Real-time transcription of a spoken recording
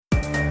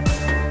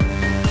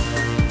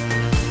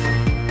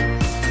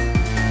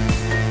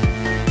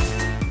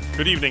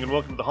Good evening and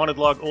welcome to the Haunted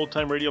Log Old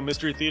Time Radio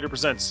Mystery Theater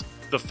presents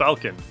The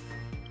Falcon.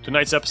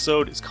 Tonight's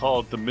episode is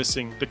called The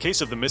Case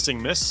of the Missing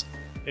Miss,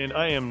 and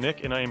I am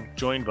Nick, and I am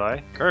joined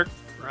by Kurt,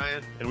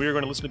 Ryan, and we are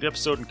going to listen to the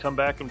episode and come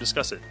back and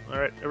discuss it. All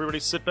right,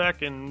 everybody sit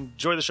back and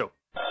enjoy the show.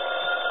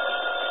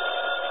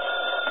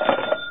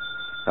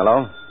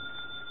 Hello?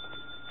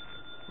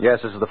 Yes,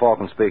 this is the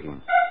Falcon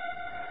speaking.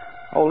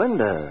 Oh,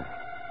 Linda.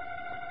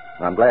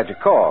 I'm glad you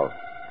called.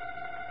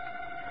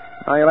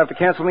 Now, you'll have to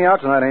cancel me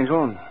out tonight,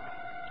 Angel.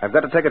 I've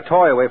got to take a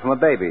toy away from a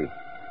baby.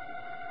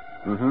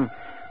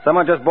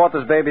 Someone just bought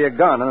this baby a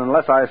gun, and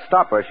unless I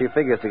stop her, she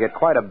figures to get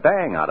quite a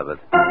bang out of it.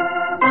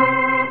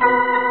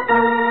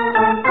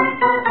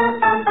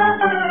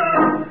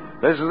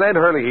 This is Ed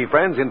Hurley,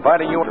 friends,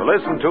 inviting you to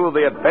listen to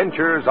The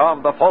Adventures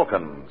of the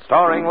Falcon,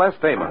 starring Les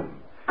Damon.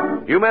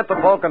 You met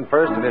the Falcon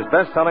first in his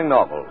best-selling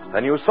novels,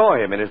 then you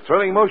saw him in his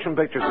thrilling motion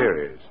picture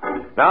series.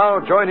 Now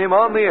join him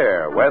on the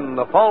air when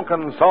the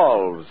Falcon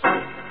solves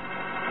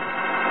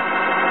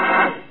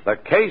the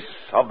case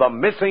of the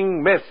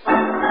missing miss.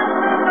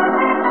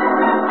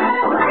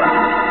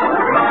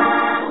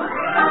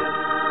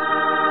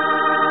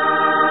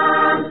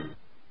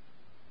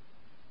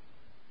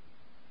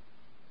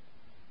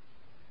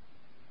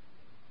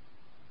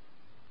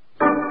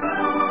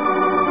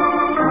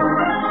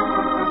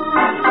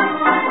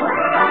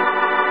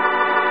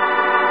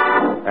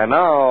 And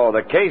now,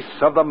 the case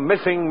of the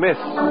missing miss.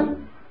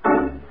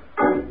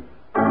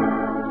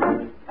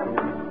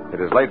 It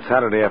is late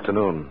Saturday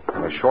afternoon.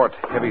 A short,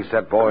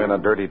 heavy-set boy in a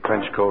dirty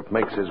trench coat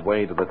makes his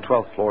way to the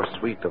 12th floor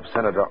suite of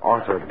Senator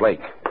Arthur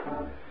Blake.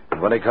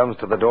 And when he comes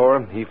to the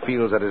door, he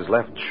feels at his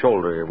left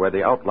shoulder where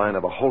the outline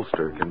of a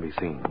holster can be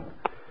seen.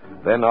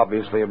 Then,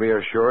 obviously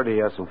reassured he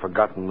hasn't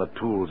forgotten the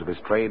tools of his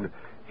trade,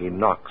 he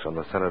knocks on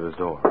the senator's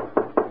door.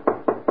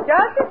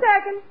 Just a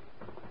second.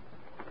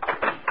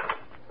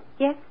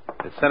 Yes?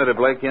 Is Senator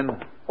Blake in?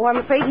 Oh, I'm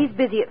afraid he's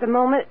busy at the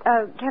moment.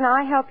 Can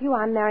I help you?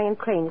 I'm Marion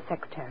Crane, his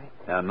secretary.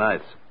 Yeah,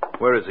 nice.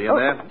 Where is he, in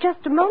there?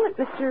 Just a moment,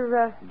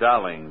 Mr.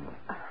 Darling.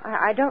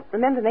 I don't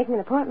remember making an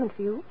appointment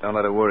for you. Don't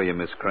let it worry you,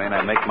 Miss Crane.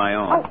 I make my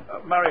own.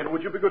 Marion,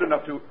 would you be good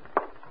enough to...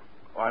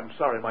 Oh, I'm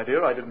sorry, my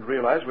dear. I didn't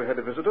realize we had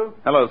a visitor.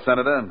 Hello,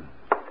 Senator.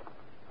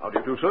 How do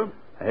you do, sir?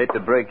 I hate to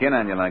break in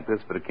on you like this,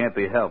 but it can't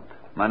be helped.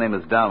 My name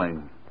is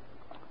Dowling.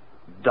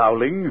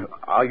 Dowling,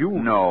 are you?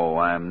 No,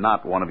 I'm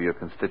not one of your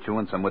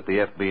constituents. I'm with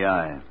the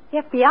FBI. The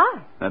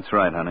FBI? That's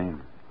right, honey.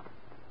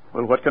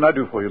 Well, what can I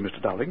do for you,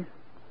 Mr. Dowling?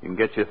 You can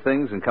get your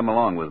things and come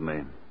along with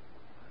me.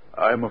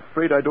 I'm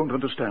afraid I don't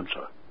understand,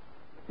 sir.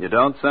 You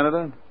don't,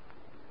 Senator?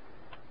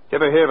 You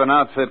ever hear of an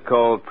outfit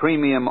called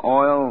Premium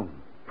Oil?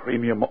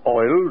 Premium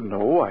Oil?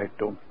 No, I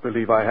don't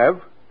believe I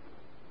have.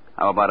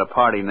 How about a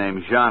party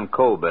named Jean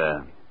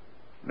Colbert?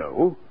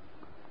 No.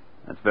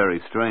 That's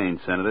very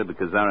strange, Senator,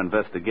 because our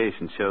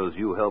investigation shows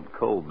you helped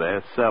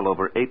Colbert sell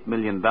over $8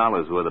 million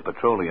worth of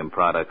petroleum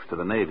products to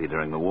the Navy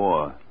during the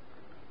war.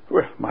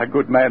 Well, my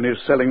good man is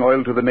selling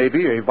oil to the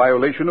Navy, a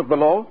violation of the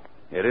law?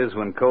 It is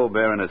when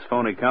Colbert and his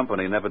phony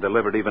company never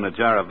delivered even a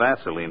jar of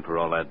Vaseline for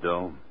all that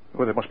dough.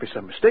 Well, there must be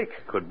some mistake.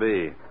 Could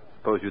be.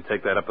 Suppose you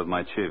take that up with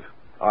my chief.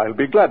 I'll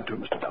be glad to,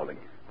 Mr. Dowling.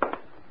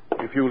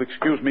 If you'll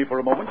excuse me for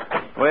a moment.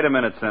 Wait a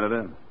minute,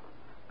 Senator.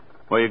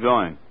 Where are you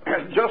going?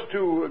 Just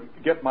to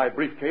get my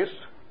briefcase.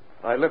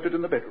 I left it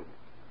in the bedroom.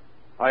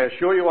 I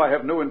assure you I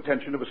have no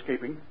intention of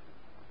escaping.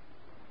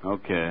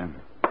 Okay.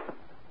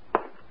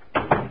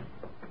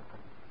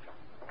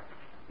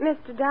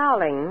 Mr.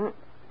 Dowling.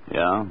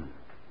 Yeah?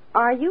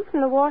 Are you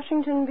from the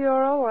Washington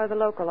Bureau or the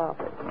local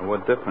office? Well,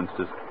 what difference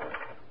does...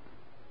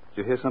 Did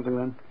you hear something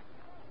then?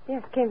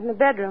 Yes, it came from the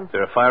bedroom. Is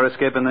there a fire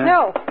escape in there?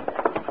 No.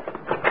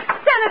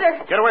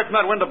 Senator! Get away from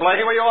that window, Blake.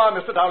 Here where you are,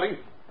 Mr. Dowling.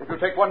 If you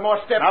take one more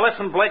step... Now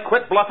listen, Blake,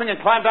 quit bluffing and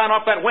climb down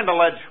off that window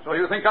ledge. So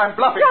you think I'm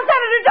bluffing? No,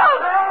 Senator,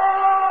 don't!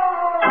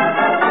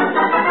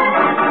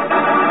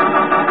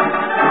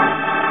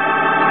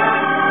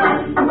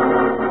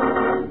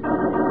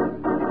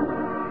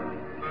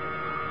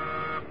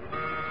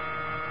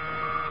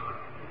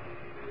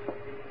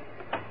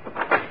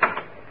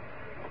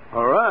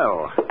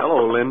 Well,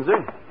 hello, Lindsay.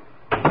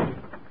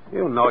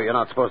 You know you're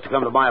not supposed to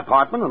come to my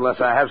apartment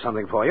unless I have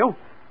something for you.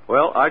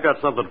 Well, I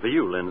got something for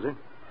you, Lindsay.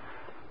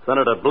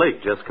 Senator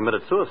Blake just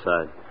committed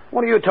suicide.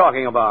 What are you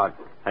talking about?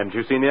 Haven't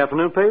you seen the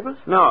afternoon papers?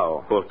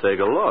 No. Well, take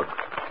a look.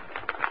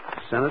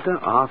 Senator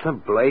Arthur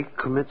Blake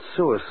commits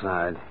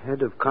suicide.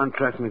 Head of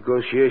Contract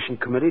Negotiation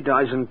Committee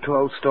dies in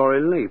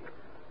 12-story leap.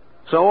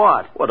 So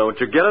what? Well, don't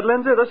you get it,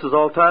 Lindsay? This is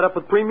all tied up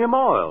with premium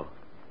oil.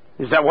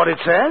 Is that what it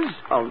says?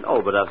 Oh,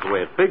 no, but that's the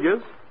way it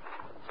figures.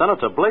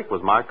 Senator Blake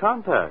was my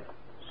contact.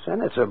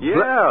 Senator Blake?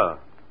 Yeah.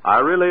 I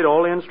relayed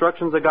all the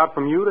instructions I got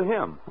from you to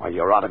him. Why,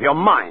 you're out of your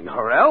mind,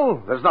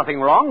 Horrell. There's nothing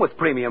wrong with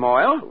premium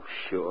oil. Oh,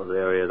 sure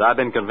there is. I've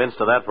been convinced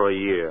of that for a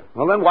year.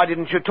 Well, then why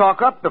didn't you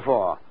talk up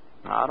before?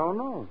 I don't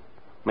know.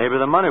 Maybe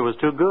the money was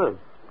too good.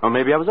 Or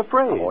maybe I was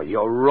afraid. Oh,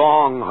 you're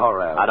wrong,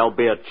 Horrell. Now, don't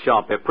be a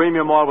chump. If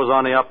premium oil was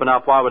on the up and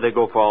up, why would they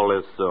go for all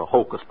this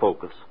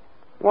hocus-pocus?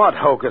 What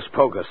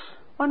hocus-pocus?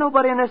 Well,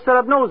 nobody in this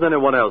setup knows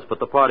anyone else but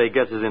the party he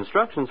gets his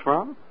instructions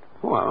from.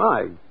 Well,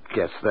 I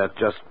Guess that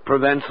just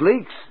prevents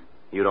leaks.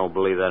 You don't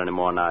believe that any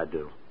more than I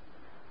do.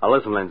 Now,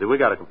 listen, Lindsay, we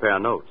got to compare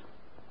notes.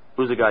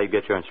 Who's the guy you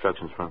get your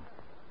instructions from?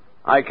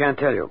 I can't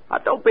tell you. Now,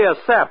 don't be a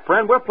sap,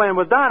 friend. We're playing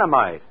with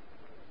dynamite.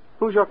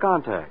 Who's your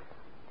contact?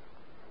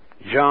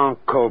 Jean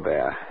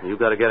Colbert. You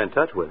got to get in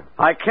touch with him.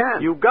 I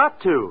can't. You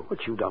got to.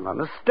 But you don't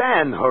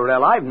understand,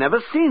 Horrell. I've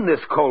never seen this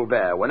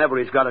Colbert. Whenever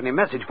he's got any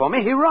message for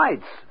me, he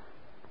writes.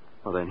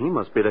 Well, then he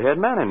must be the head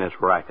man in this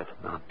racket.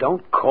 Now,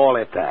 don't call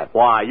it that.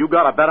 Why? You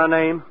got a better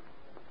name?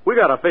 We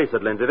got to face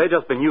it, Lindsay. They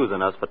just been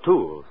using us for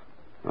tools.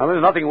 Well,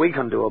 there's nothing we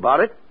can do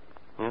about it.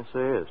 Yes,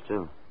 there is,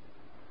 too.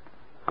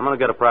 I'm going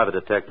to get a private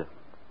detective.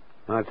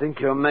 I think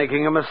you're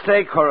making a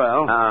mistake,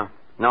 Horrell.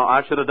 No,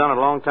 I should have done it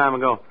a long time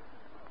ago.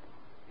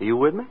 Are you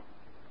with me?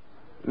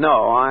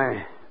 No,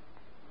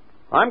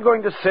 I'm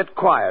going to sit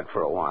quiet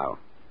for a while.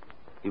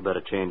 You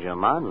better change your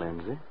mind,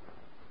 Lindsay.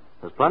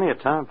 There's plenty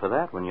of time for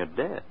that when you're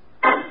dead.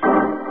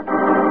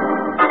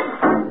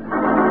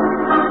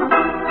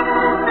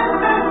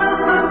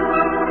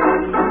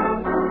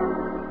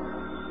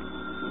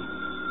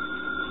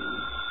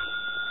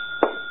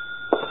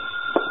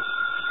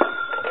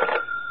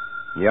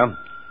 Yeah?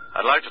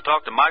 I'd like to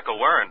talk to Michael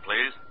Warren,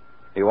 please.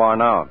 You are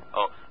now.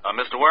 Oh,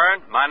 Mr.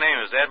 Warren, my name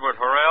is Edward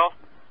Horrell.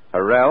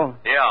 Horrell?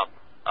 Yeah.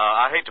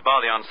 I hate to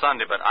bother you on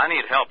Sunday, but I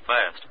need help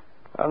fast.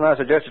 Well, then I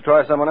suggest you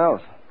try someone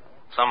else.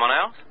 Someone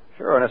else?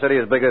 Sure, in a city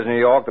as big as New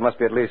York, there must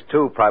be at least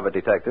 2 private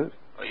detectives.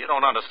 Well, you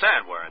don't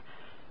understand, Warren.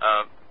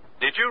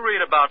 Did you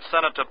read about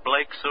Senator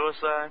Blake's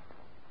suicide?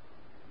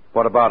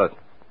 What about it?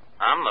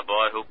 I'm the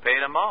boy who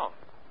paid him off.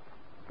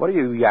 What are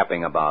you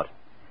yapping about?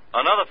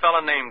 Another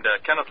fellow named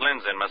Kenneth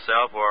Lindsay and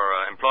myself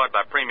were employed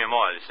by Premium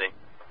Oil, you see.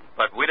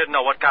 But we didn't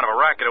know what kind of a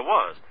racket it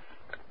was.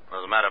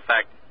 As a matter of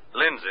fact,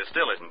 Lindsay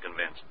still isn't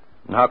convinced.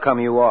 And how come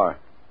you are?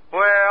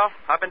 Well,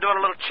 I've been doing a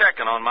little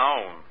checking on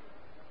my own.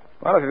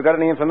 Well, if you've got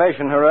any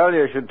information, Horrell,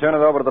 you should turn it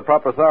over to the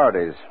proper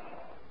authorities.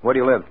 Where do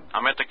you live?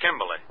 I'm at the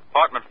Kimberly,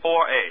 apartment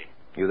 4A.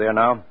 You there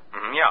now?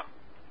 Yeah.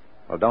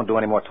 Well, don't do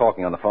any more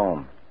talking on the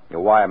phone.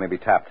 Your wire may be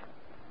tapped.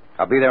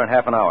 I'll be there in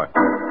half an hour.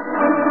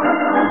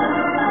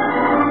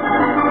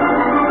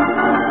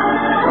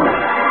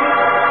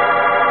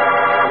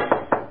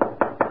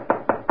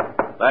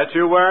 That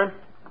you, Warren?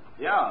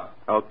 Yeah.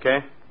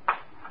 Okay.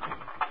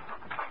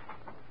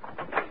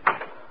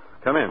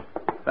 Come in.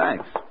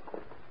 Thanks.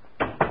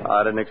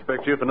 I didn't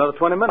expect you for another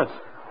 20 minutes.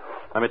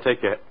 Let me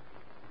take you.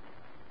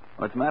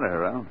 What's the matter,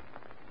 Horrell?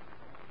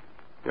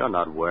 You're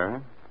not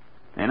Warren.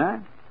 Ain't I?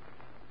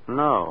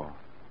 No.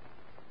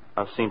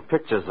 I've seen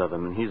pictures of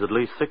him, and he's at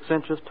least 6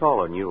 inches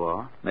taller than you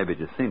are. Maybe it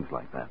just seems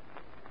like that.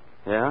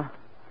 Yeah?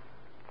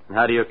 And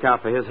how do you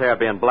account for his hair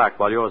being black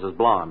while yours is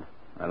blonde?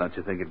 Well, don't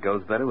you think it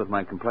goes better with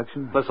my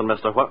complexion? Listen,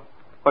 mister,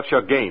 what's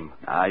your game?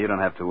 You don't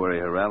have to worry,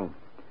 Horrell.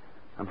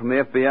 I'm from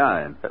the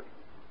FBI.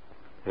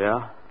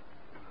 Yeah?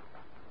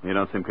 You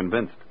don't seem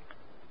convinced.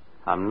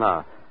 I'm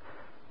not.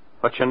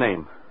 What's your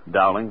name?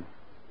 Dowling.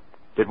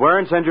 Did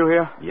Warren send you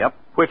here? Yep.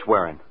 Which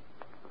Warren?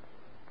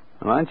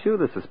 Well, aren't you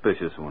the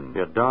suspicious one?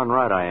 You're darn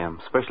right I am,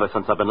 especially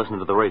since I've been listening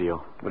to the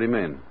radio. What do you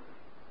mean?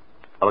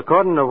 Well,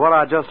 according to what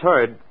I just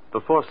heard,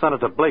 before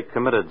Senator Blake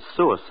committed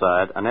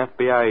suicide, an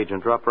FBI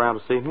agent dropped around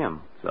to see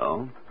him.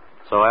 So?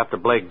 So after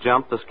Blake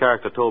jumped, this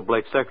character told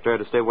Blake's secretary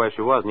to stay where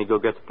she was and he'd go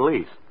get the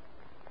police.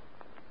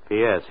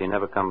 P.S. He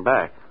never come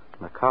back.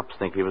 The cops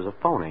think he was a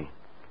phony.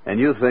 And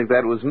you think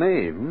that was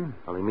me, hmm?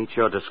 Well, he meets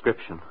your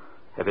description.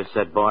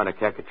 Heavy-set boy in a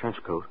khaki trench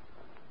coat.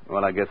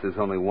 Well, I guess there's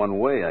only one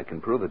way I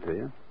can prove it to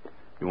you.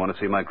 You want to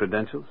see my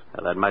credentials?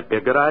 Well, that might be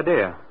a good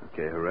idea.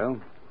 Okay, Horrell.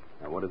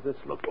 Now, what does this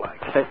look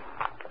like? Hey,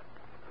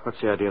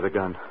 what's the idea of the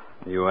gun?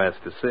 You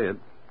asked to see it.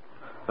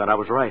 Then I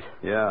was right.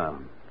 Yeah.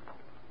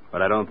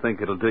 But I don't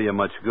think it'll do you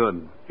much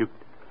good.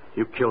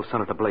 You killed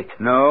Senator Blake.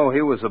 No,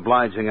 he was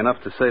obliging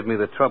enough to save me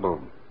the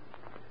trouble.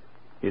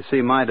 You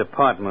see, my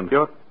department...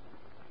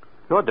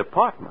 Your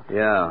department?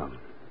 Yeah.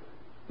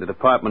 The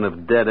Department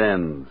of Dead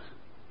Ends.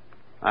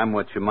 I'm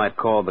what you might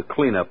call the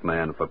cleanup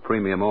man for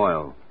Premium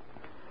Oil.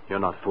 You're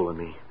not fooling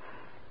me.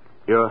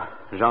 You're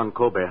Jean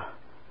Colbert.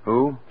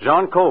 Who?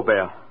 Jean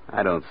Colbert.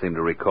 I don't seem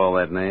to recall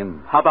that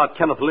name. How about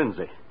Kenneth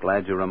Lindsay?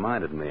 Glad you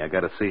reminded me. I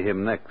got to see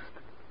him next.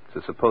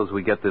 So suppose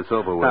we get this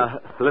over with.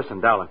 Listen,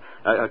 Dowling,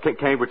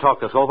 can we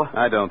talk this over?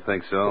 I don't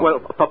think so.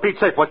 Well, for Pete's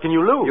sake, what can you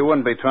lose? You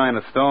wouldn't be trying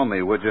to stall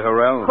me, would you,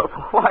 Horrell?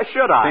 Why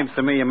should I? Seems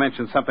to me you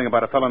mentioned something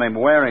about a fellow named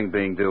Waring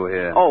being due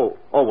here. Oh,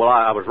 well,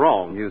 I was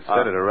wrong. You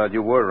said it, Horrell.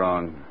 You were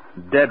wrong.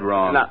 Dead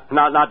wrong.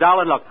 Now,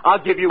 Dowling, look,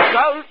 I'll give you...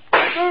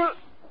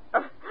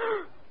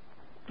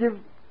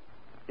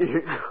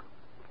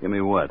 Give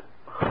me what?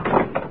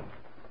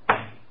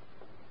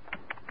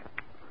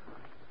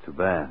 Too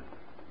bad.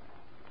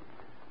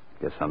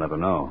 Guess I'll never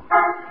know.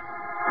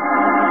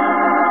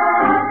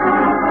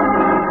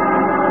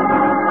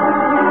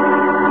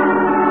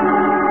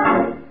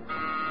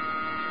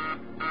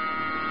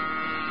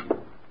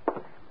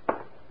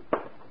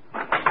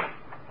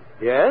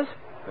 Yes?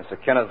 Mr.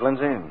 Kenneth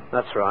Lindsay?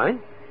 That's right.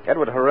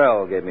 Edward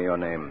Horrell gave me your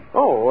name.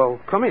 Oh, well,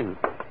 come in.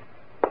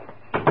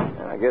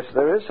 I guess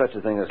there is such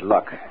a thing as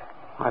luck.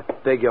 I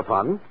beg your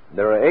pardon?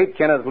 There are 8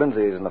 Kenneth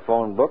Lindsays in the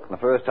phone book, and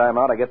the first time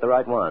out I get the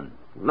right one.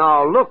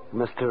 Now, look,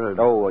 Mr.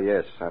 Oh,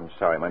 yes, I'm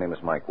sorry. My name is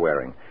Mike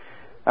Waring.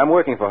 I'm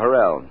working for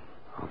Harrell.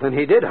 Then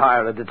he did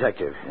hire a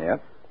detective.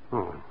 Yep.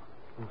 Oh.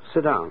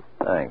 Sit down.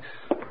 Thanks.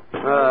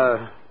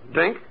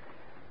 Drink?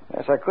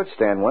 Yes, I could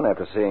stand one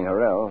after seeing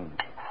Harrell.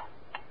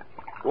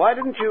 Why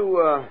didn't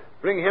you,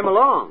 bring him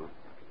along?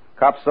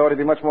 Cops thought he'd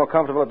be much more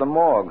comfortable at the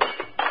morgue.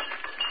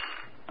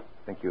 I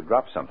think you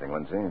dropped something,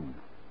 Lindsay.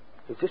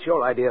 Is this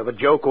your idea of a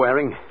joke,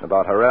 Waring?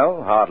 About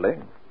Harrell? Hardly.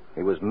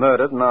 He was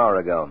murdered an hour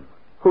ago.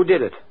 Who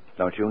did it?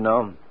 Don't you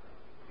know?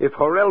 If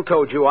Horrell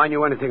told you I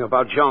knew anything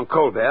about Jean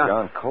Colbert...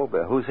 Jean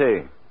Colbert? Who's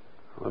he?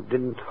 Well,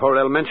 didn't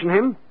Horrell mention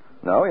him?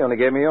 No, he only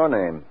gave me your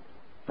name.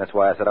 That's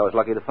why I said I was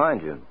lucky to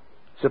find you.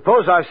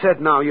 Suppose I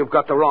said now you've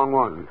got the wrong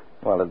one.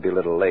 Well, it'd be a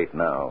little late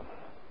now.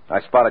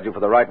 I spotted you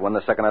for the right one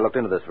the second I looked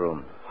into this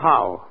room.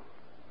 How?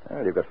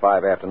 Well, you've got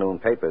 5 afternoon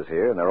papers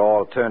here, and they're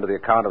all turned to the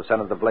account of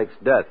Senator Blake's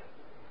death.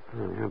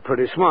 You're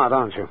pretty smart,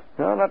 aren't you?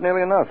 No, not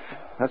nearly enough.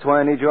 That's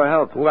why I need your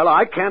help. Well,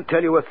 I can't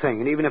tell you a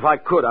thing, and even if I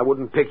could, I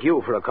wouldn't pick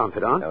you for a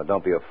confidant. No,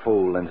 don't be a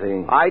fool,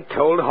 Lindsay. I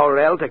told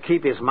Horrell to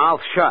keep his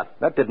mouth shut.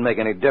 That didn't make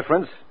any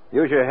difference.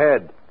 Use your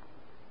head.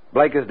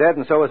 Blake is dead,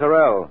 and so is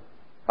Horrell.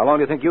 How long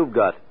do you think you've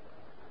got?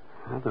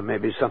 Well, there may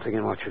be something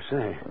in what you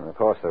say. Well, of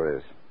course there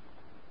is.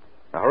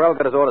 Now, Horrell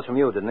got his orders from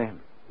you, didn't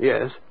he?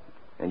 Yes.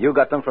 And you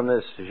got them from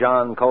this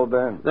Jean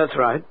Colbert? That's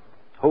right.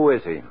 Who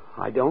is he?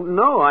 I don't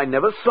know. I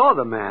never saw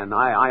the man.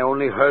 I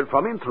only heard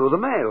from him through the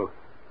mail.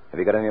 Have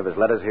you got any of his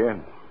letters here?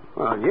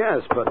 Well,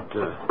 yes, but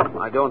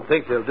I don't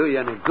think they'll do you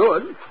any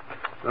good.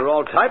 They're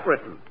all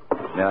typewritten.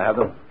 May I have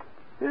them?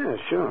 Yeah,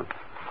 sure.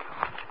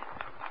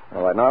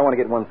 All right, now I want to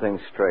get one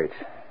thing straight.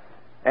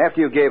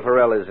 After you gave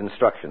Horrell his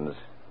instructions,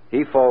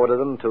 he forwarded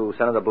them to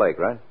Senator Blake,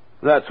 right?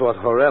 That's what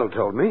Horrell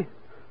told me.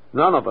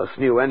 None of us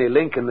knew any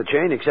link in the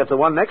chain except the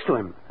one next to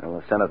him. Well,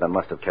 the senator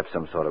must have kept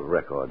some sort of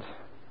records.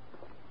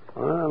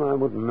 Well, I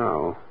wouldn't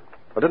know.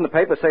 But didn't the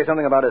paper say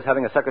something about his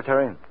having a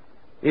secretary?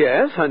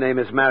 Yes, her name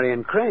is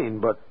Marion Crane,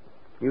 but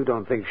you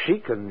don't think she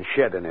can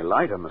shed any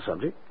light on the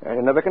subject?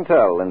 You never can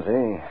tell,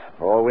 Lindsay.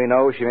 For all we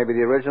know, she may be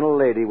the original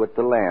lady with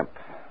the lamp.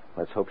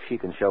 Let's hope she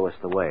can show us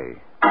the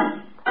way.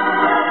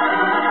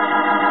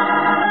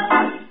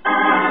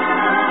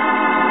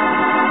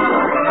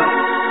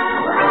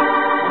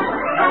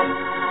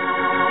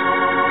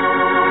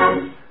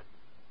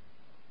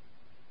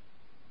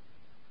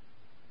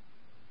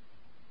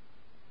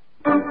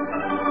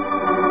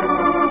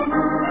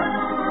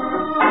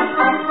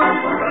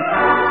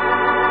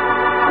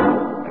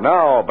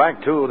 Now,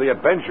 back to the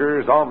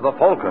adventures of the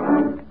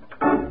Falcon.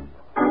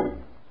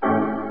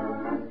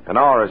 An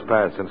hour has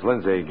passed since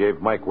Lindsay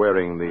gave Mike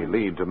Waring the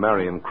lead to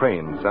Marion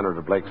Crane,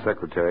 Senator Blake's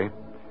secretary.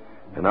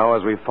 And now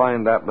as we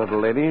find that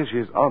little lady,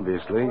 she's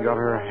obviously got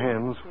her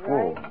hands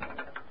full.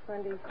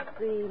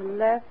 23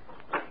 left,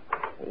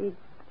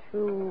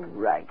 82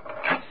 right.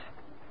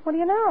 What do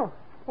you know?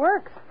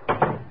 Works.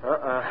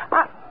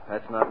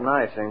 That's not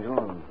nice,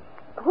 Angel.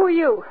 Who are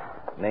you?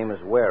 Name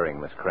is Waring,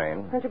 Miss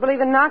Crane. Don't you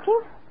believe in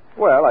knocking?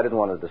 Well, I didn't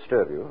want to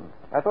disturb you.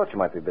 I thought you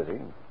might be busy.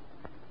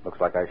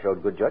 Looks like I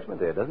showed good judgment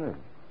there, doesn't it?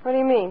 What do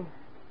you mean?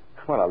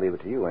 Well, I'll leave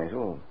it to you,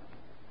 Angel.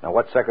 Now,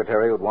 what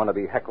secretary would want to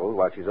be heckled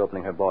while she's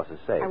opening her boss's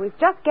safe? I was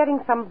just getting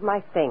some of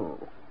my things.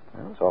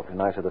 Well, it's awfully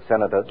nice of the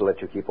senator to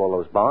let you keep all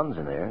those bonds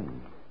in there.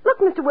 Look,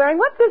 Mr. Waring,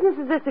 what business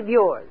is this of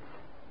yours?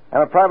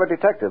 I'm a private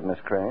detective, Miss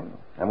Crane.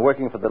 I'm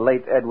working for the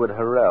late Edward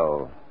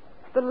Horrell.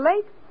 The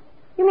late?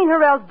 You mean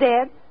Horrell's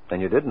dead? Then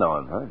you did know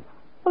him, huh?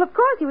 Well, of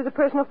course, he was a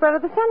personal friend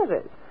of the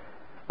senator's.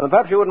 Well,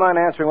 perhaps you wouldn't mind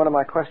answering one of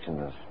my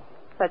questions.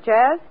 Such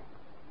as?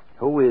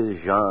 Who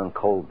is Jean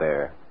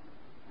Colbert?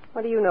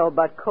 What do you know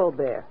about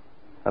Colbert?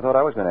 I thought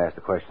I was going to ask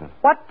the question.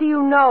 What do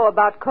you know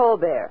about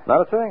Colbert?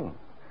 Not a thing.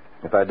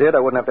 If I did, I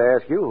wouldn't have to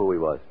ask you who he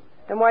was.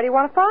 Then why do you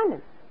want to find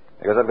him?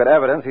 Because I've got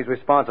evidence he's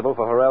responsible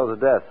for Horrell's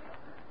death.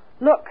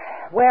 Look,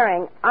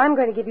 Waring, I'm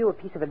going to give you a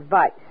piece of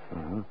advice.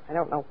 Mm-hmm. I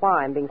don't know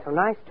why I'm being so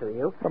nice to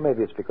you. Well,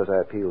 maybe it's because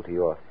I appeal to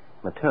your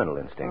maternal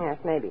instinct. Yes,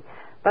 maybe.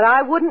 But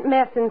I wouldn't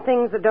mess in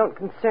things that don't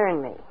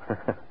concern me.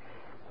 Well,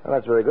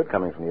 that's very good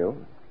coming from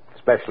you.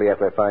 Especially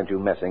after I find you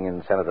messing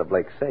in Senator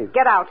Blake's safe.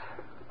 Get out.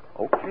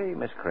 Okay,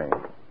 Miss Crane.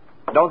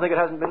 Don't think it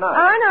hasn't been nice.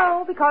 I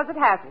know, because it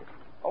hasn't.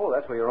 Oh,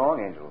 that's where you're wrong,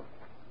 Angel.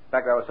 In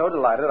fact, I was so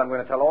delighted, I'm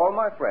going to tell all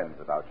my friends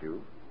about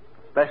you.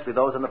 Especially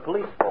those in the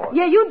police force.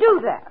 Yeah, you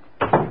do that.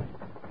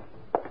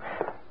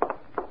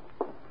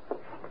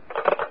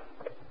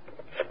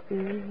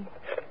 3,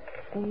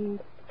 8,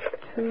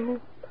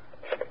 2,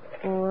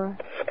 4,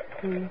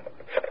 3, 1.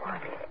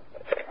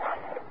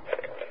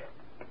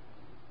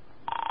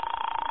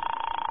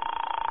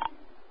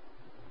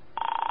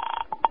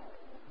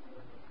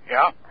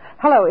 Yeah?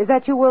 Hello, is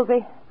that you,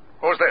 Woolsey?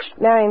 Who's this?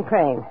 Marion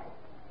Crane.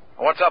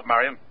 What's up,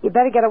 Marion? You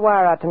better get a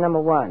wire out to number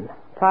 1.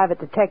 Private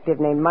detective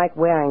named Mike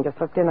Waring just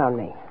looked in on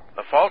me.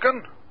 The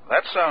Falcon?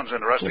 That sounds He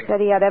interesting.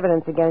 said he had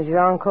evidence against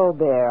Jean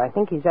Colbert. I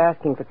think he's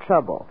asking for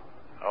trouble.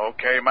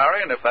 Okay,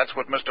 Marion, if that's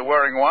what Mr.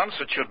 Waring wants,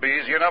 it should be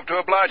easy enough to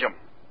oblige him.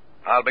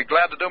 I'll be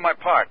glad to do my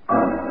part.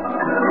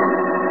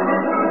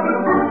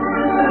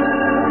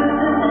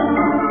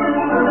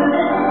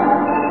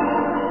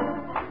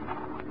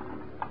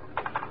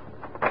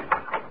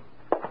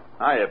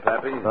 Hiya,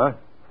 Pappy. Huh?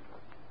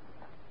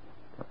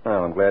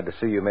 Well, I'm glad to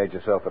see you made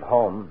yourself at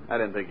home. I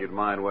didn't think you'd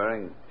mind,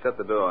 Waring. Shut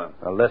the door.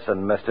 Now,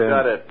 listen, mister.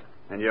 Shut it.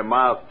 And your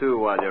mouth, too,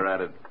 while you're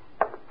at it.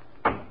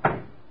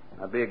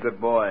 Now, be a good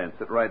boy and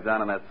sit right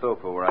down on that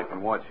sofa where I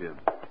can watch you.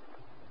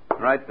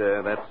 Right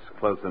there. That's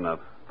close enough.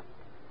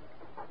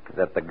 Is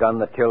that the gun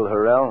that killed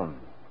Harrell?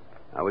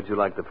 How would you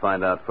like to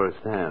find out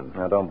firsthand?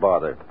 Now, don't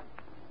bother.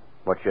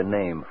 What's your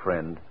name,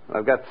 friend?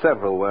 I've got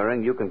several,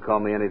 Waring. You can call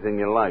me anything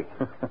you like.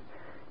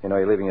 You know,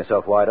 you're leaving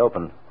yourself wide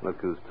open. Look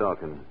who's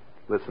talking.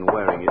 Listen,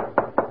 Waring, you...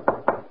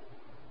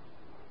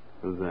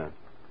 Who's that?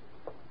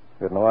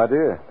 Got no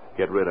idea.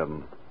 Get rid of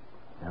him.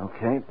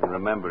 Okay. And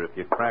remember, if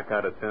you crack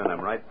out a turn, I'm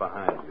right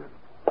behind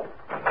you.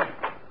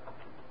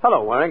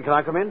 Hello, Waring. Can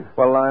I come in?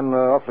 Well, I'm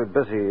awfully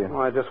busy. Oh,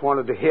 I just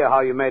wanted to hear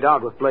how you made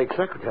out with Blake's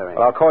secretary.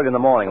 Well, I'll call you in the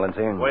morning,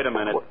 Lindsay. Wait a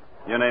minute.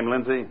 Your name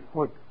Lindsay?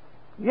 What?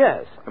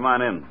 Yes. Come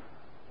on in.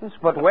 Yes,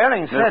 but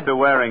Waring said... Mr.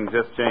 Waring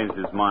just changed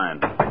his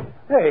mind.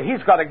 Hey,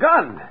 he's got a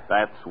gun.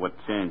 That's what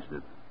changed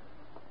it.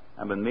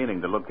 I've been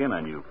meaning to look in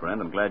on you, friend.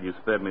 I'm glad you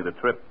spared me the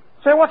trip.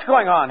 Say, what's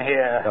going on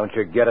here? Don't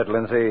you get it,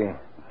 Lindsay?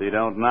 If he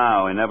don't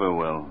now, he never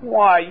will.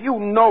 Why, you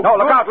know... No,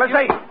 look out,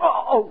 Lindsay!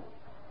 Oh.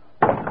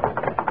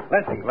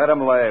 Lindsay, let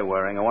him lay,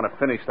 Waring. I want to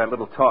finish that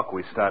little talk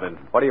we started.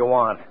 What do you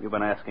want? You've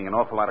been asking an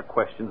awful lot of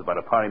questions about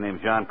a party named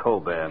Jean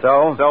Colbert.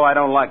 So? So I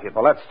don't like it.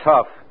 Well, that's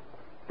tough.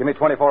 Give me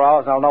 24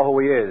 hours and I'll know who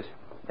he is.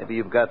 Maybe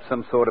you've got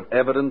some sort of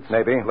evidence?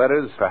 Maybe.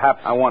 Letters?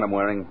 Perhaps. I want him,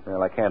 Waring.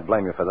 Well, I can't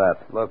blame you for that.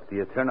 Look, do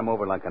you turn him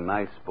over like a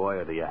nice boy,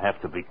 or do you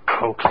have to be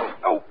coaxed?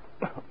 Oh!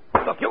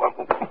 Look, you...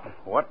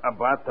 What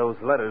about those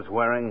letters,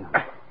 Waring?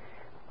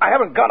 I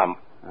haven't got them.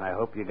 I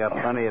hope you got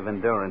plenty of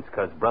endurance,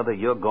 because, brother,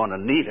 you're going to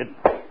need it.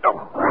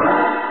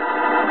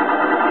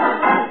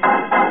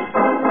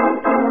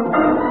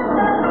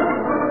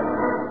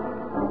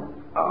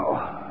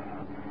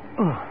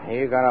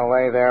 You gonna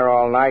lay there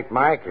all night,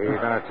 Mike, or you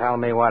gonna tell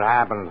me what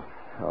happened?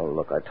 Oh,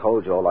 look, I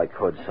told you all I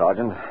could,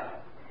 Sergeant.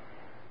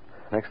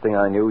 Next thing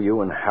I knew,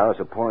 you and Harris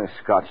were pouring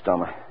scotch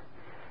down my...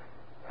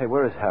 Hey,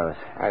 where is Harris?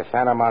 I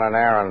sent him on an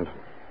errand.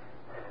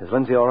 Is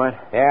Lindsay all right?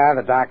 Yeah,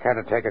 the doc had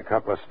to take a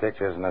couple of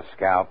stitches in his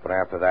scalp, but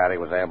after that he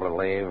was able to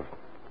leave.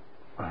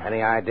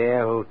 Any idea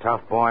who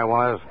Tough Boy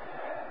was?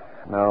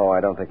 No,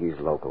 I don't think he's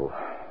local.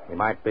 You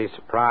might be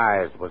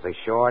surprised. Was he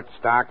short,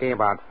 stocky,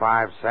 about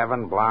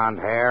 5'7", blonde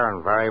hair,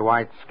 and very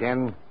white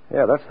skin?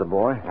 Yeah, that's the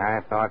boy.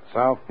 I thought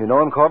so. You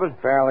know him, Corbett?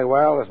 Fairly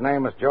well. His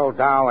name is Joe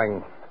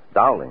Dowling.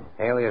 Dowling?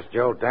 Alias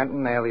Joe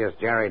Denton, alias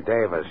Jerry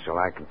Davis. Shall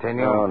I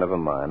continue? Oh, never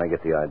mind. I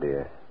get the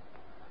idea.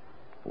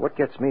 What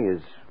gets me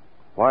is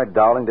why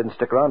Dowling didn't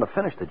stick around to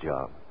finish the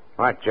job.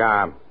 What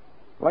job?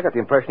 Well, I got the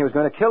impression he was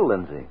going to kill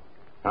Lindsay.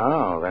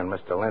 Oh, then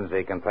Mr.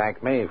 Lindsay can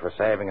thank me for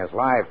saving his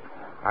life.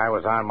 I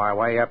was on my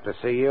way up to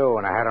see you,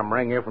 and I had him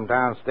ring you from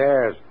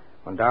downstairs.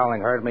 When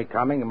Dowling heard me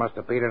coming, he must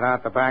have beat it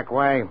out the back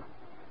way.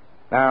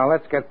 Now,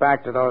 let's get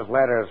back to those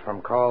letters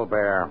from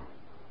Colbert.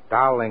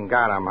 Dowling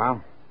got them, huh?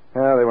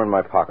 Yeah, they were in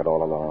my pocket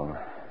all along.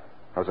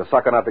 I was a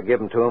sucker not to give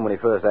them to him when he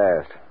first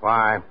asked.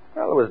 Why?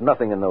 Well, there was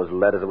nothing in those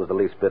letters that was the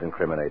least bit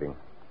incriminating.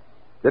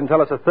 Didn't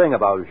tell us a thing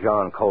about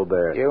Jean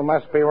Colbert. You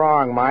must be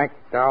wrong, Mike.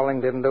 Dowling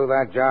didn't do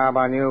that job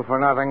on you for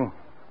nothing.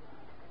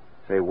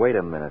 Say, wait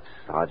a minute,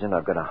 Sergeant.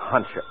 I've got a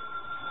hunch.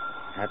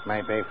 That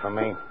may be for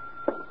me.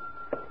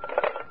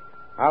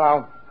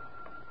 Hello.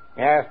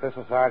 Yes, this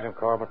is Sergeant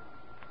Corbett.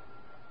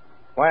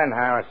 When,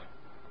 Harris?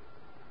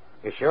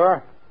 You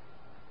sure?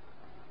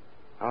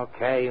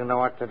 Okay, you know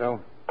what to do.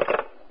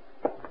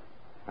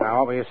 Now,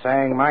 what were you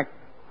saying, Mike?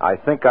 I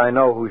think I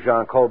know who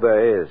Jean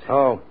Colbert is.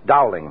 Oh.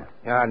 Dowling.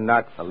 You're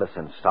nuts. Now,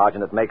 listen,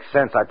 Sergeant, it makes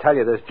sense. I tell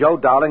you this. Joe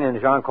Dowling and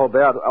Jean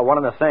Colbert are one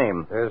and the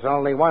same. There's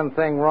only one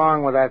thing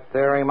wrong with that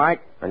theory,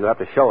 Mike. And you'll have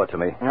to show it to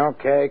me.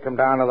 Okay, come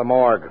down to the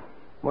morgue.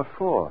 What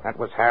for? That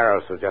was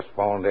Harris who just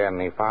phoned in.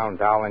 He found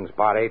Dowling's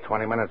body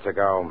 20 minutes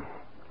ago.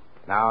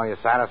 Now, you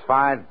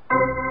satisfied?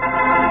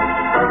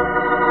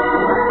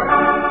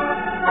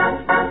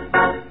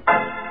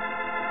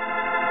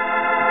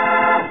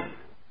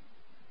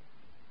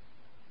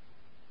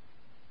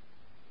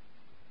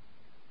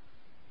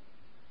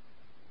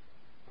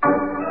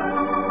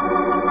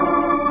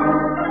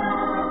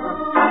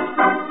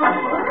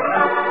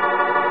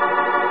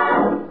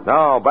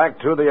 Now, back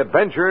to the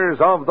adventures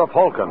of the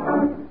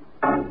Falcon.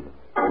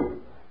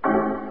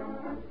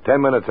 10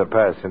 minutes had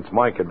passed since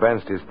Mike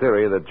advanced his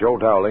theory that Joe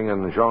Dowling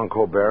and Jean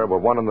Colbert were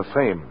one and the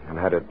same and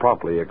had it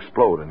promptly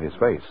explode in his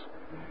face.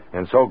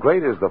 And so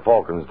great is the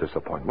Falcon's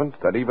disappointment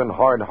that even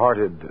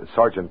hard-hearted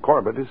Sergeant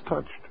Corbett is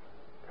touched.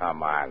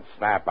 Come on,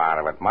 snap out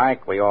of it,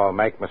 Mike. We all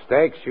make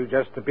mistakes. You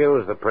just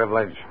abuse the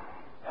privilege.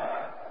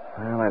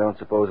 Well, I don't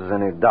suppose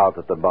there's any doubt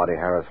that the body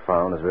Harris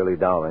found is really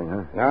Dowling,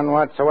 huh? None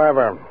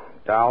whatsoever.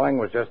 Dowling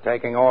was just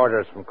taking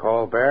orders from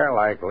Colbert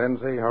like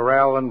Lindsay,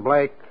 Harrell, and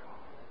Blake.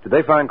 Did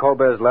they find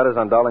Colbert's letters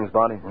on Dowling's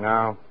body?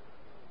 No.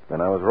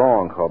 Then I was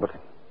wrong, Corbett.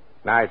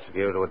 Nice of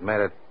you to admit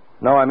it.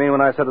 No, I mean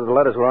when I said that the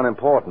letters were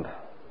unimportant.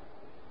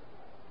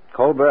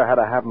 Colbert had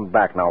to have them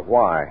back. Now,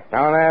 why?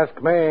 Don't ask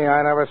me.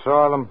 I never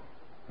saw them.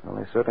 Well,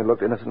 they certainly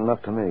looked innocent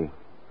enough to me.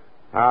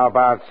 How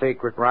about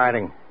secret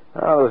writing?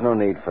 Oh, there was no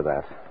need for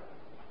that.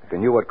 If you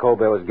knew what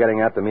Colbert was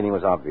getting at, the meaning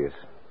was obvious.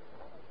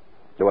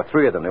 There were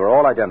 3 of them. They were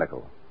all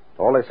identical.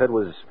 All they said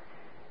was,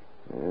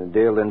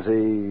 Dear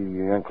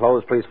Lindsay,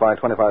 enclosed, please find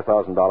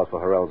 $25,000 for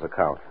Harrell's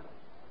account.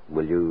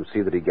 Will you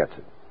see that he gets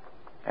it?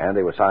 And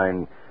they were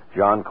signed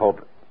John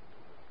Colbert.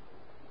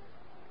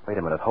 Wait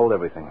a minute. Hold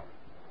everything.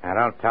 Now,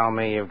 don't tell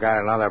me you've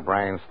got another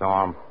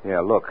brainstorm.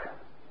 Yeah, look.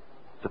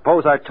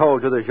 Suppose I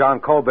told you that Jean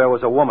Colbert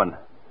was a woman.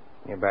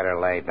 You better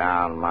lay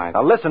down, Mike.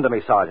 Now, listen to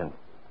me, Sergeant.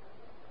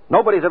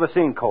 Nobody's ever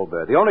seen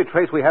Colbert. The only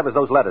trace we have is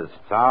those letters.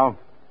 So?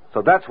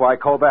 So that's why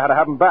Colbert had to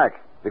have them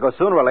back. Because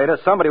sooner or later,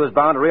 somebody was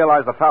bound to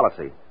realize the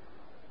fallacy.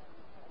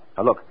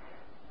 Now, look.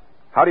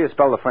 How do you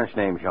spell the French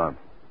name, Jean?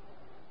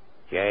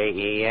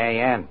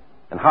 Jean.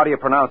 And how do you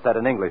pronounce that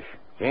in English?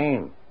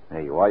 Jean.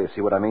 There you are. You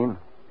see what I mean?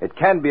 It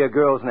can be a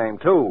girl's name,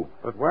 too.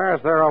 But where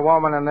is there a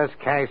woman in this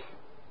case?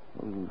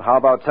 How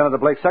about Senator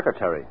Blake's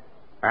secretary?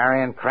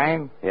 Marion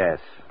Crane? Yes.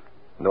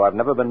 Though I've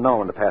never been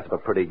known to pass up a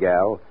pretty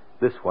gal,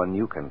 this one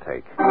you can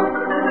take.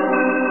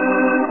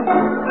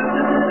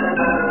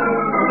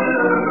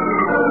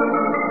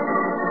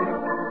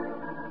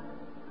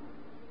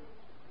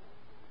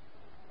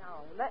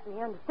 Now, let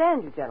me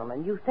understand you,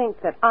 gentlemen. You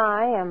think that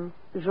I am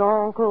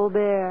Jean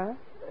Colbert?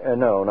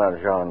 No,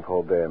 not Jean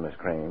Colbert, Miss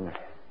Crane.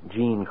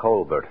 Jean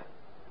Colbert.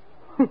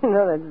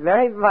 No, that's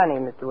very funny,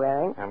 Mr.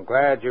 Waring. I'm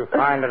glad you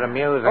find it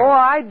amusing. Oh,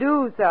 I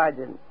do,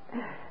 Sergeant.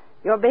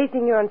 You're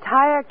basing your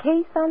entire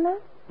case on that?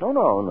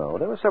 No.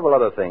 There were several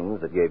other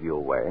things that gave you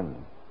away.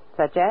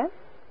 Such as?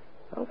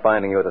 Well,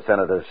 finding you at the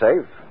senator's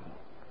safe.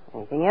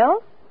 Anything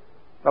else?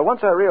 Well,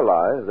 once I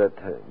realized that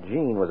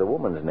Jean was a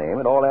woman's name,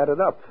 it all added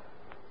up.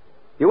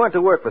 You went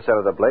to work for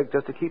Senator Blake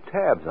just to keep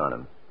tabs on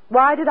him.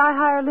 Why did I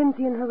hire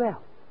Lindsay and Harrell?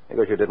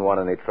 Because you didn't want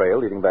any trail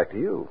leading back to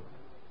you.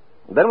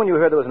 Then when you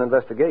heard there was an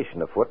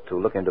investigation afoot to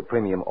look into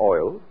premium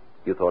oil,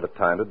 you thought it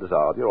time to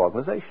dissolve your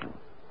organization.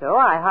 So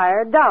I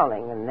hired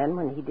Dowling, and then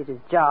when he did his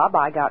job,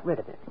 I got rid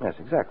of him. Yes,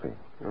 exactly.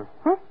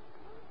 Mm-hmm.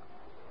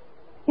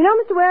 You know,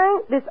 Mr.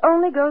 Waring, this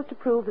only goes to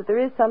prove that there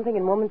is something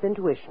in woman's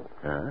intuition.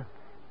 Huh?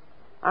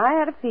 I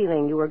had a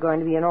feeling you were going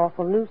to be an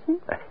awful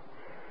nuisance.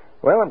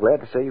 Well, I'm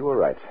glad to say you were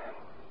right.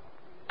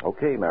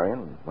 Okay,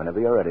 Marion, whenever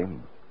you're ready.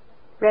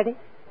 Ready?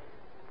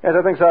 Yes,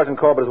 I think Sergeant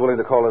Corbett is willing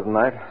to call it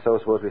tonight, so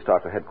suppose we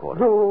start for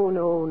headquarters.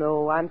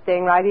 No. I'm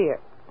staying right here.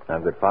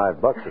 I've got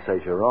 $5 to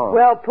say you're wrong.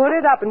 Well, put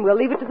it up and we'll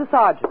leave it to the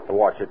sergeant.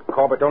 Watch it.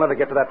 Corbett, don't let it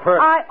get to that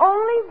purse. I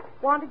only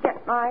want to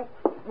get my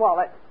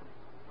wallet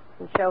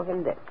and show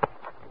him this.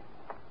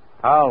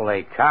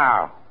 Holy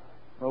cow.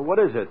 Well, what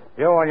is it?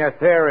 You and your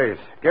theories.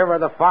 Give her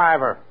the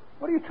 $5.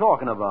 What are you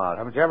talking about?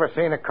 Haven't you ever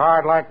seen a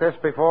card like this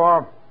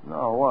before?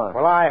 No, what?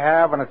 Well, I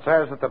have, and it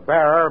says that the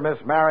bearer,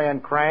 Miss Marion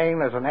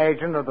Crane, is an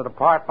agent of the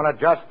Department of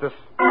Justice.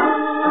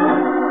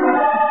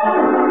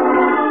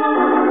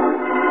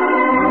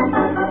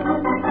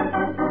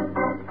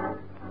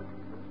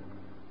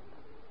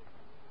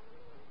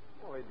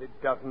 It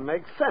doesn't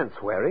make sense,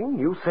 Waring.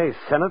 You say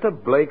Senator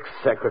Blake's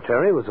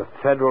secretary was a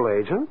federal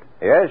agent?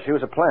 Yes, she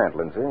was a plant,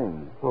 Lindsay.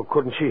 Well,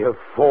 couldn't she have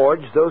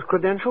forged those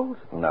credentials?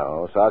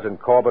 No,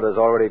 Sergeant Corbett has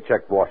already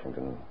checked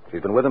Washington.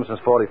 She's been with him since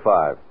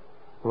 45.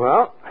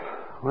 Well,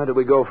 where do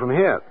we go from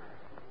here?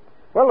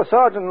 Well, the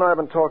sergeant and I have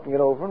been talking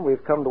it over, and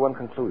we've come to one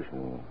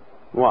conclusion.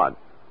 What?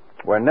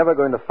 We're never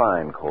going to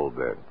find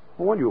Colbert.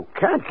 Well, you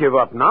can't give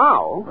up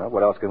now. Well,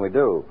 what else can we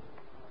do?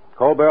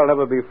 Colbert will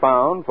never be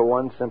found for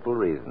one simple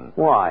reason.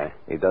 Why?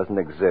 He doesn't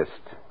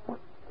exist.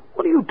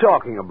 What are you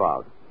talking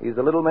about? He's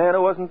the little man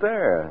who wasn't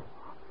there.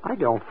 I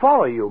don't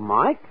follow you,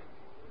 Mike.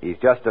 He's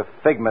just a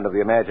figment of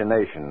the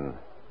imagination.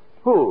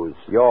 Whose?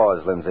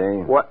 Yours,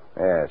 Lindsay. What?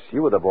 Yes,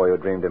 you were the boy who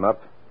dreamed him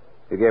up.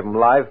 You gave him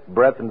life,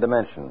 breadth, and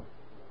dimension.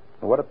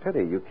 And what a pity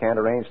you can't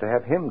arrange to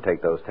have him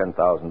take those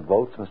 10,000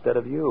 votes instead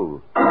of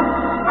you.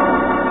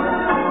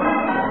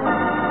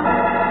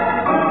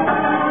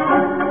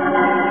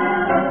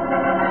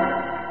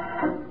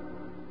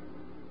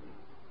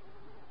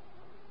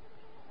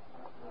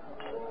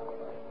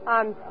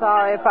 I'm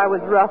sorry if I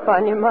was rough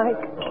on you,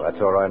 Mike. Oh, that's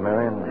all right,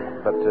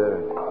 Marion. But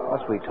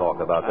must we talk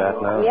about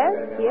that now?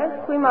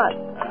 Yes, we must.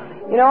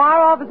 You know,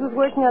 our office was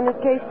working on this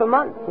case for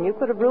months, and you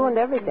could have ruined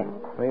everything.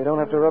 Well, you don't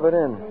have to rub it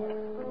in.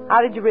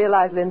 How did you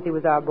realize Lindsay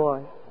was our boy?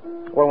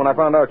 Well, when I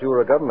found out you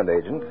were a government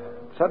agent,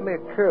 it suddenly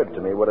occurred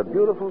to me what a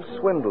beautiful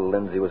swindle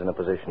Lindsay was in a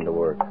position to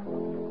work.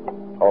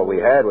 All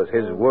we had was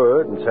his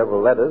word and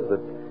several letters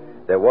that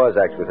there was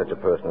actually such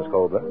a person as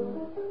Colbert.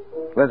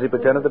 Lindsay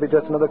pretended to be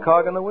just another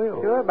cog in the wheel.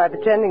 Sure, by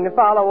pretending to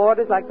follow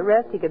orders like the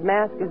rest, he could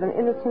mask as an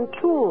innocent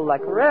tool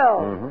like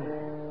Harrell. Mm-hmm.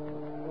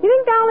 You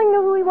think Dowling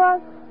knew who he was?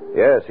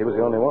 Yes, he was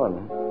the only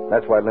one.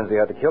 That's why Lindsay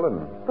had to kill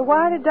him. But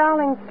why did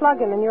Dowling slug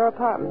him in your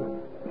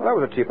apartment? Well, that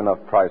was a cheap enough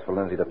price for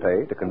Lindsay to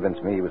pay to convince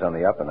me he was on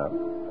the up and up.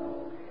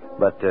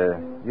 But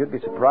you'd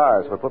be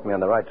surprised what put me on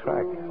the right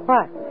track.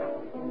 What?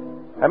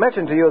 I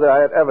mentioned to you that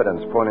I had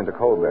evidence pointing to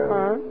Colbert.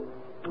 Huh?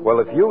 Well,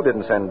 if you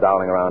didn't send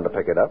Dowling around to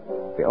pick it up,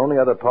 the only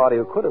other party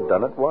who could have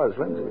done it was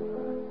Lindsay.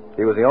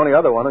 He was the only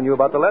other one who knew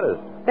about the letters.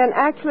 Then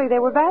actually they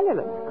were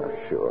valueless. Oh,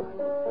 sure.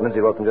 Lindsay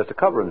wrote them just to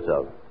cover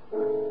himself.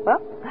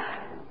 Well,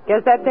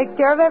 guess that takes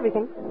care of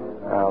everything.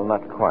 Well,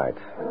 not quite.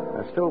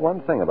 There's still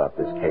one thing about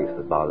this case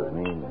that bothers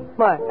me.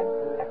 What?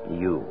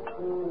 You.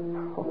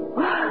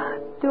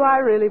 Do I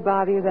really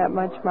bother you that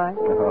much, Mike?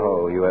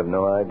 Oh, you have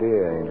no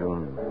idea, Angel.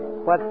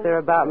 What's there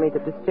about me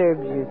that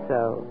disturbs you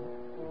so?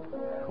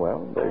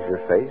 Well, there's your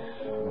face,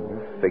 and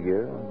your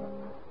figure,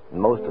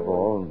 and most of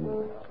all,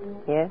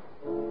 Yes?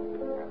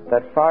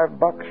 that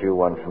 $5 you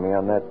won from me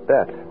on that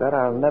bet. That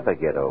I'll never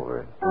get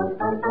over.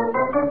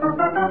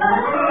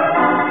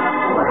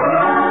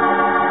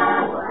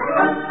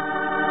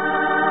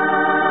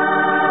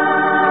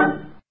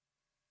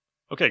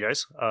 Okay,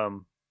 guys.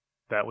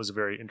 That was a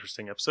very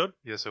interesting episode.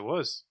 Yes, it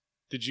was.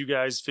 Did you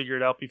guys figure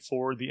it out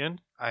before the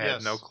end? I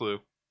had no clue.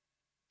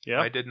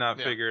 Yeah? I did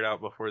not figure it out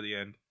before the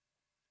end.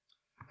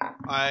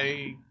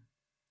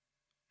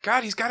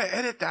 God, he's got to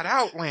edit that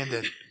out,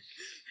 Landon.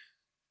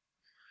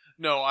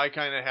 No, I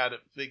kind of had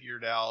it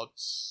figured out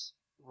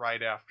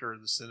right after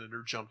the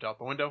senator jumped out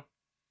the window.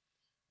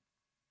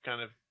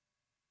 Kind of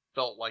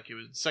felt like it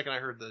was the second I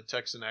heard the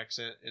Texan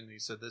accent and he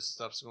said this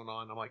stuff's going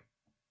on. I'm like,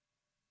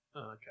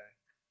 okay.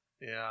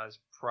 Yeah, it's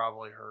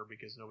probably her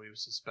because nobody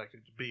was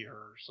suspected to be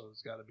her, so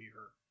it's got to be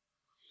her.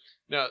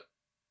 Now,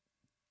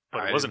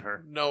 But it wasn't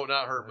her. No,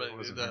 not her, but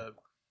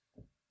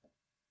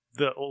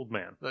The old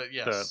man.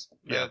 Yes.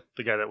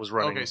 The guy that was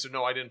running. Okay, so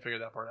no, I didn't figure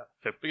that part out.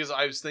 Okay. Because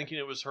I was thinking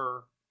it was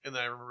her, and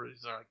then I remember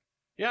he's like,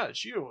 yeah,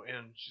 it's you.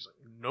 And she's like,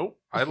 nope.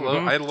 I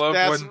love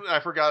when I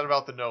forgot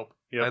about the nope.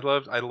 Yep.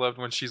 I loved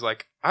when she's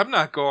like, I'm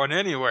not going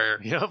anywhere.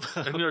 Yep.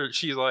 And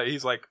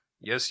he's like,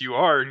 yes, you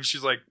are. And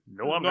she's like,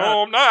 no,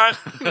 I'm not.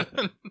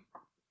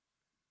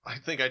 I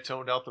think I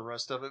toned out the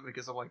rest of it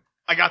because I'm like,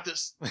 I got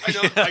this. I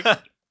know.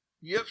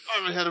 Yep,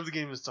 I'm ahead of the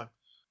game this time.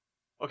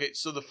 Okay,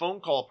 so the phone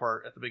call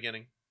part at the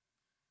beginning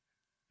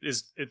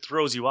it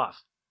throws you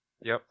off.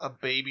 Yep. A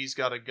baby's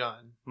got a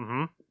gun.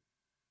 Mm-hmm.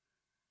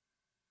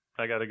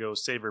 I gotta go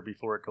save her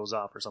before it goes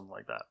off or something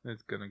like that.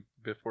 It's gonna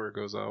before it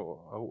goes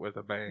out with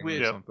a bang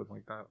or something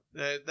like that.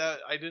 That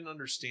I didn't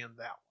understand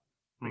that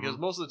one because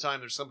most of the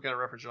time there's some kind of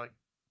reference. You're like,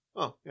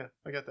 oh yeah,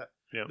 I got that.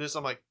 Yeah. This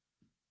I'm like,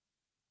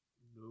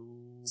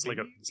 it's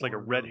like a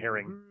red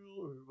herring.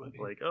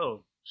 Like,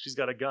 oh, she's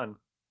got a gun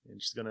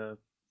and she's gonna,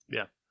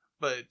 yeah.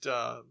 But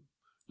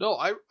no,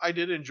 I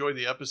did enjoy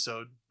the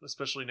episode,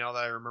 especially now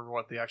that I remember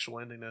what the actual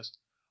ending is.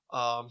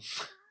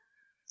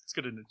 It's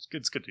good.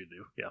 It's good to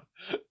do.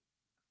 Yeah.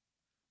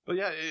 But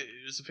yeah, it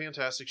was a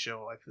fantastic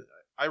show.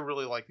 I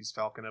really like these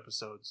Falcon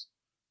episodes.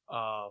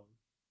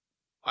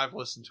 I've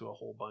listened to a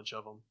whole bunch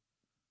of them,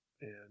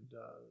 and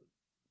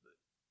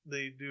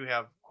they do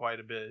have quite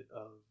a bit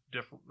of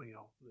different.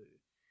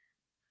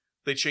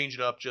 They change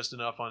it up just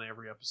enough on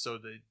every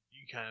episode that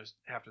you kind of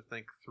have to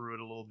think through it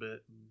a little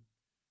bit. And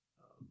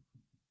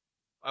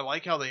I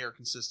like how they are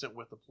consistent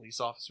with the police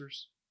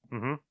officers,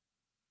 and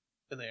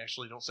they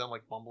actually don't sound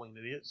like bumbling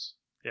idiots.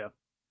 Yeah,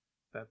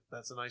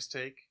 that's a nice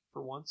take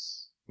for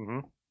once. Mm-hmm.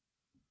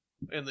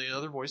 And the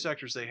other voice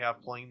actors they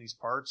have playing these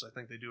parts, I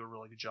think they do a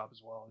really good job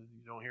as well.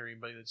 You don't hear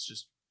anybody that's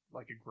just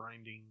like a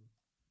grinding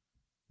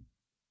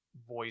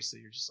voice that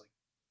you're just like,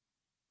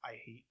 I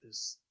hate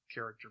this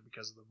character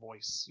because of the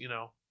voice,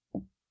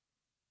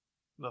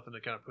 Nothing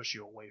to kind of push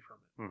you away from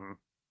it. Mm-hmm.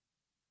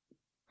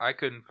 I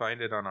couldn't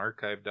find it on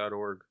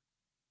archive.org.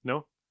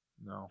 No?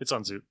 No. It's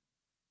on Zoot.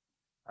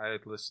 I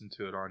had listened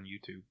to it on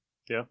YouTube.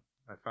 Yeah?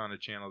 I found a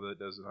channel that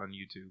does it on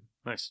YouTube.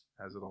 Nice.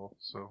 Has it all,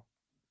 so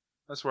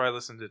that's where I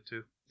listened it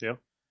to. Yeah.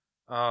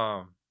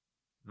 No,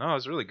 it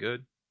was really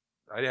good.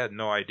 I had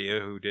no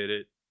idea who did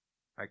it.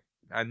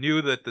 I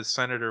knew that the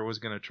senator was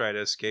going to try to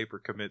escape or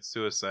commit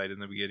suicide in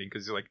the beginning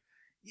because he's like,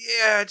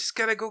 yeah, I just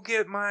got to go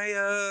get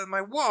my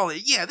my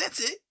wallet. Yeah, that's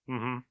it.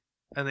 Mm-hmm.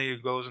 And then he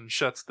goes and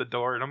shuts the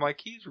door, and I'm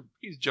like,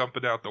 he's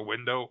jumping out the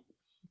window.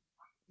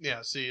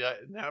 Yeah, see,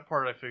 that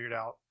part I figured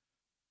out.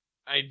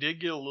 I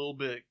did get a little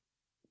bit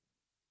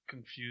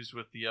confused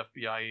with the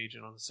FBI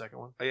agent on the second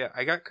one. Yeah,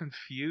 I got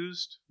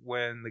confused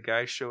when the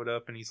guy showed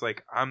up and he's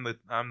like, I'm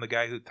the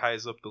guy who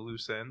ties up the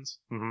loose ends.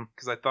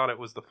 Because I thought it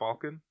was the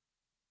Falcon.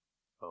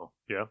 Oh,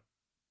 yeah.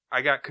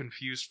 I got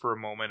confused for a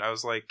moment. I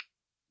was like,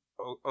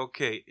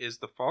 okay, is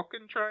the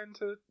Falcon trying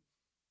to...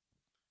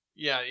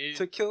 Yeah,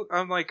 to kill...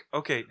 I'm like,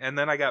 okay, and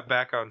then I got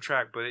back on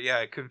track, but yeah,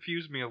 it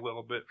confused me a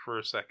little bit for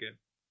a second.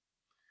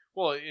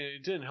 Well,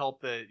 it didn't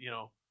help that,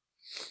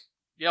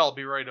 yeah, I'll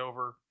be right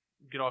over,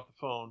 get off the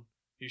phone.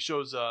 He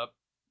shows up,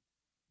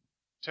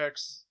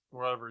 texts,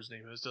 whatever his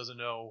name is, doesn't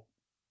know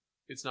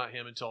it's not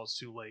him until it's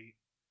too late.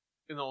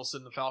 And then all of a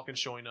sudden the Falcon's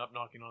showing up,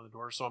 knocking on the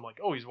door. So I'm like,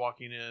 oh, he's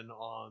walking in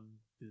on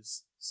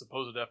his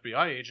supposed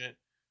FBI agent.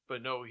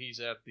 But no, he's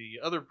at the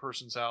other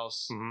person's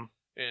house. Mm-hmm.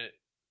 And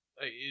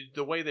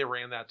the way they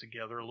ran that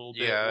together a little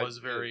bit was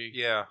very...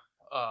 Yeah.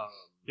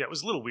 Yeah, it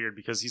was a little weird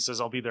because he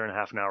says, I'll be there in a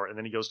half an hour. And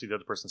then he goes to the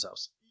other person's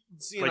house.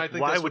 See, like, and I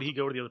think why would he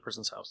go to the other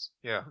person's house?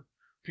 Yeah.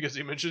 Because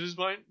he mentioned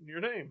your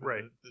name.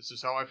 Right. This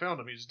is how I found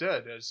him. He's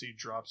dead as he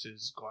drops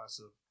his glass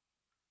of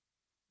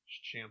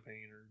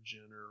champagne or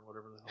gin or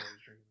whatever the hell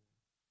he's drinking.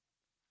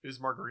 His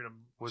margarita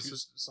Was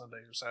Tuesday, Sunday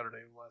or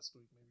Saturday last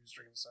week. Maybe he was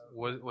drinking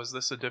Saturday. Was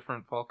this a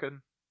different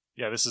Falcon?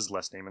 Yeah, this is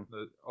Les Neiman.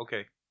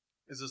 Okay.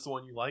 Is this the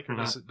one you like or Mhm.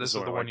 not? This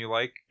is the one you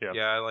like? Yeah.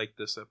 I like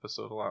this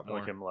episode a lot I more.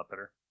 like him a lot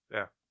better.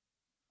 Yeah.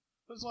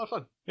 It was a lot of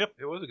fun. Yep.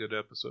 It was a good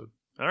episode.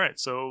 All right,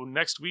 so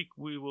next week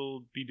we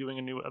will be doing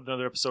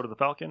another episode of The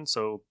Falcon,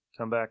 so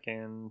come back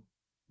and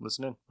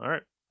listen in. All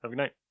right, have a good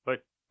night. Bye.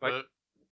 Bye.